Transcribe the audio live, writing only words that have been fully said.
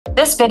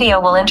This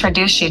video will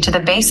introduce you to the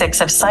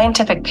basics of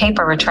scientific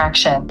paper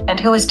retraction and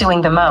who is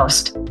doing the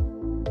most.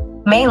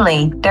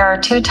 Mainly, there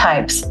are two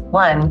types,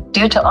 one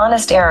due to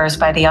honest errors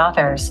by the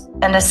authors,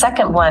 and the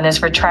second one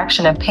is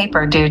retraction of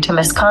paper due to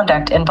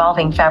misconduct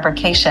involving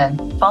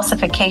fabrication,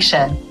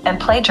 falsification, and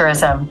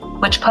plagiarism,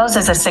 which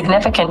poses a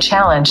significant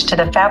challenge to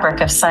the fabric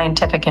of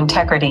scientific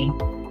integrity.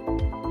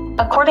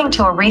 According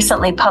to a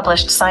recently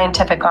published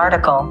scientific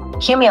article,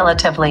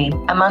 cumulatively,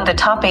 among the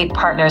top 8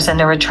 partners in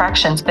the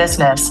retractions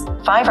business,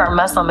 5 are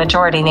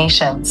Muslim-majority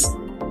nations.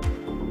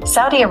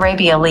 Saudi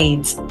Arabia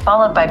leads,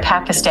 followed by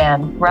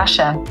Pakistan,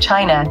 Russia,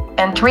 China,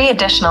 and 3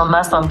 additional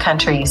Muslim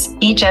countries,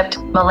 Egypt,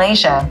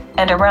 Malaysia,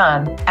 and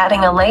Iran,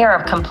 adding a layer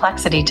of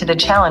complexity to the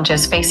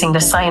challenges facing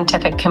the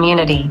scientific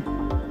community.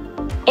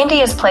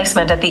 India's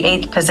placement at the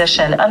 8th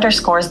position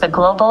underscores the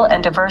global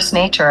and diverse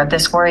nature of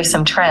this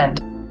worrisome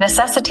trend,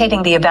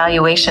 necessitating the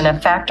evaluation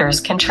of factors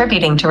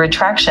contributing to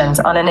retractions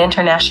on an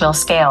international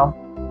scale.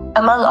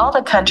 Among all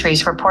the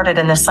countries reported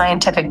in the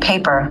scientific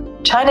paper,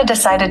 China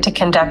decided to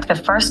conduct the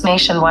first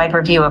nationwide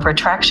review of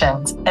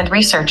retractions and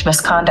research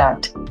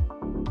misconduct.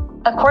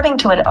 According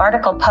to an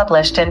article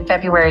published in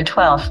February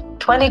 12,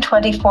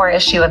 2024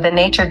 issue of the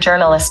Nature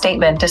journal, a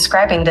statement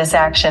describing this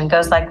action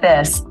goes like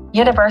this: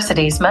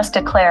 universities must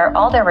declare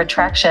all their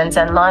retractions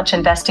and launch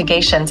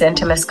investigations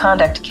into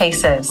misconduct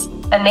cases.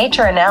 A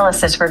Nature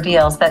analysis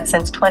reveals that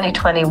since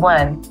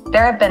 2021,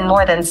 there have been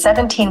more than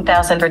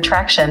 17,000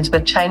 retractions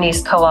with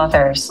Chinese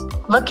co-authors.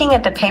 Looking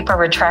at the paper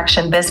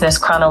retraction business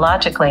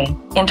chronologically,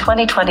 in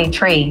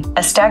 2023,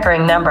 a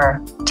staggering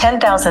number,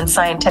 10,000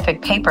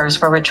 scientific papers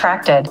were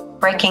retracted,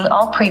 breaking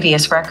all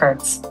previous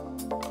records.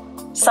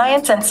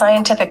 Science and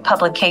scientific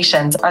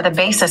publications are the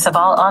basis of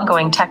all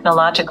ongoing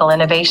technological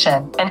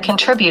innovation and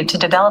contribute to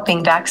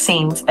developing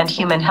vaccines and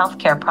human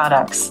healthcare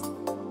products.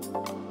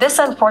 This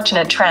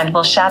unfortunate trend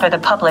will shatter the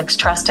public's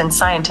trust in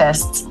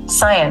scientists,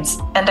 science,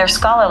 and their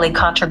scholarly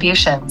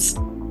contributions.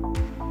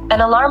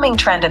 An alarming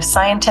trend of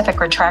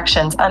scientific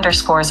retractions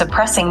underscores a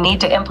pressing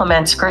need to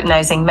implement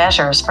scrutinizing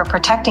measures for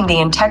protecting the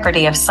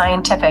integrity of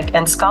scientific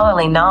and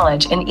scholarly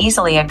knowledge in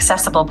easily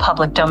accessible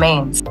public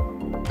domains.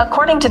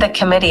 According to the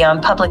Committee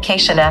on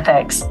Publication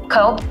Ethics,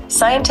 COPE,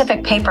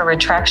 scientific paper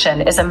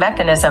retraction is a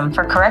mechanism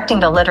for correcting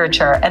the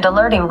literature and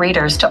alerting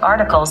readers to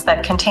articles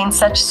that contain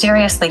such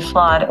seriously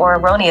flawed or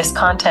erroneous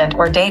content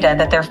or data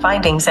that their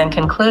findings and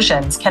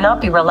conclusions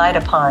cannot be relied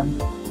upon.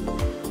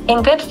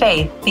 In good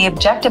faith, the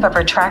objective of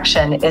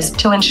retraction is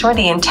to ensure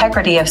the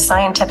integrity of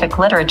scientific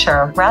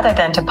literature rather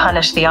than to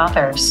punish the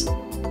authors.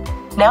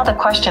 Now the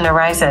question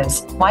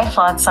arises, why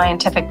flawed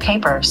scientific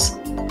papers?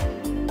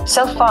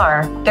 So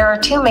far, there are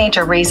 2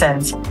 major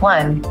reasons.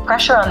 1.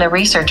 Pressure on the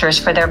researchers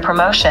for their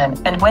promotion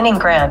and winning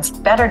grants,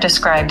 better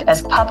described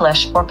as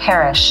publish or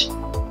perish.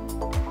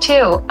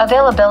 2.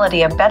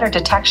 Availability of better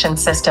detection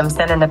systems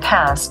than in the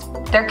past.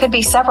 There could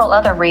be several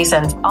other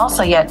reasons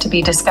also yet to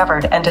be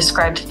discovered and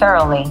described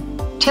thoroughly.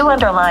 2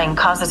 underlying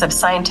causes of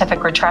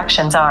scientific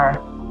retractions are: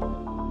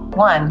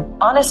 1.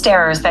 Honest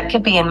errors that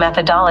could be in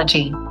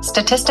methodology,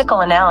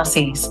 statistical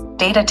analyses,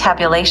 data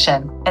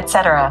tabulation,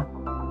 etc.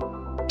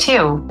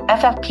 2.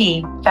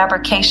 FFP,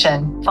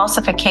 fabrication,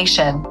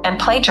 falsification, and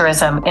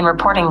plagiarism in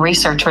reporting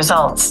research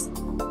results.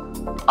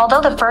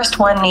 Although the first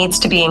one needs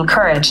to be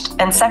encouraged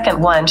and second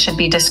one should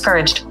be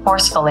discouraged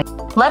forcefully.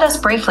 Let us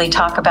briefly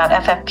talk about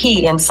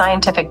FFP in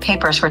scientific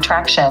papers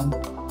retraction.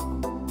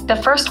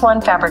 The first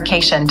one,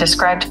 fabrication,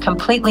 described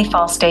completely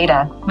false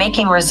data,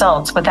 making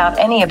results without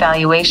any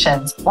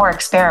evaluations or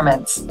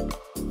experiments.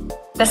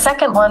 The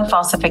second one,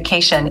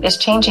 falsification, is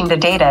changing the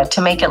data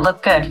to make it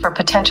look good for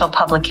potential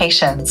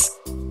publications.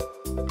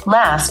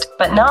 Last,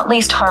 but not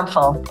least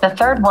harmful, the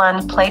third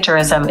one,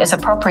 plagiarism, is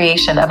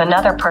appropriation of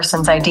another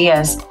person's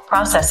ideas,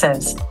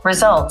 processes,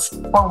 results,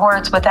 or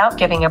words without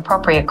giving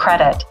appropriate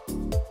credit.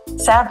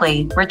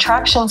 Sadly,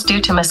 retractions due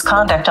to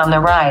misconduct on the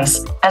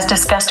rise, as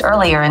discussed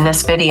earlier in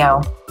this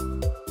video.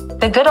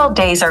 The good old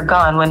days are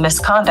gone when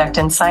misconduct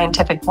in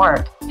scientific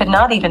work could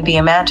not even be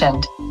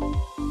imagined.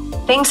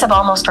 Things have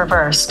almost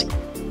reversed.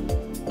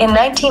 In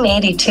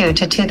 1982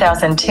 to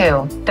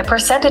 2002, the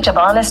percentage of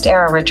honest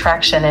error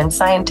retraction in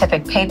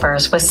scientific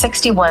papers was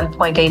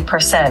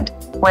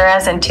 61.8%,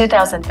 whereas in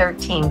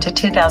 2013 to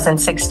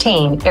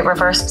 2016, it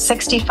reversed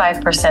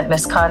 65%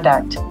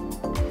 misconduct.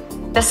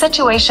 The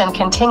situation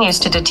continues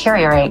to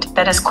deteriorate,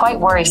 that is quite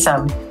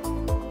worrisome.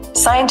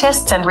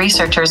 Scientists and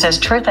researchers, as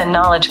truth and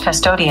knowledge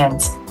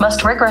custodians,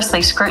 must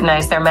rigorously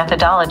scrutinize their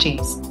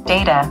methodologies,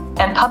 data,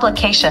 and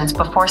publications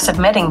before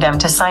submitting them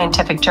to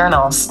scientific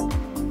journals.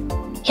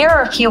 Here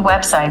are a few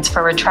websites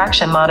for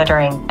retraction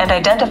monitoring and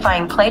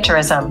identifying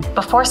plagiarism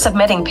before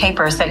submitting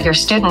papers that your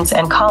students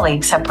and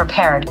colleagues have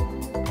prepared.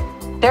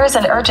 There is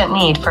an urgent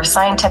need for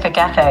scientific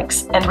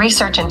ethics and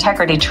research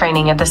integrity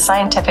training of the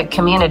scientific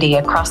community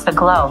across the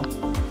globe.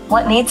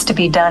 What needs to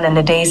be done in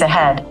the days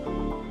ahead?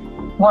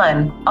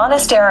 1.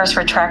 Honest errors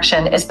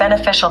retraction is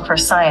beneficial for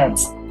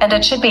science, and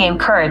it should be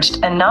encouraged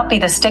and not be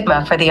the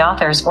stigma for the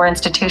authors or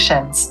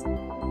institutions.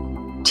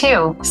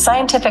 2.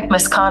 Scientific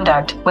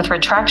misconduct with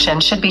retraction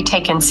should be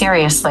taken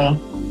seriously.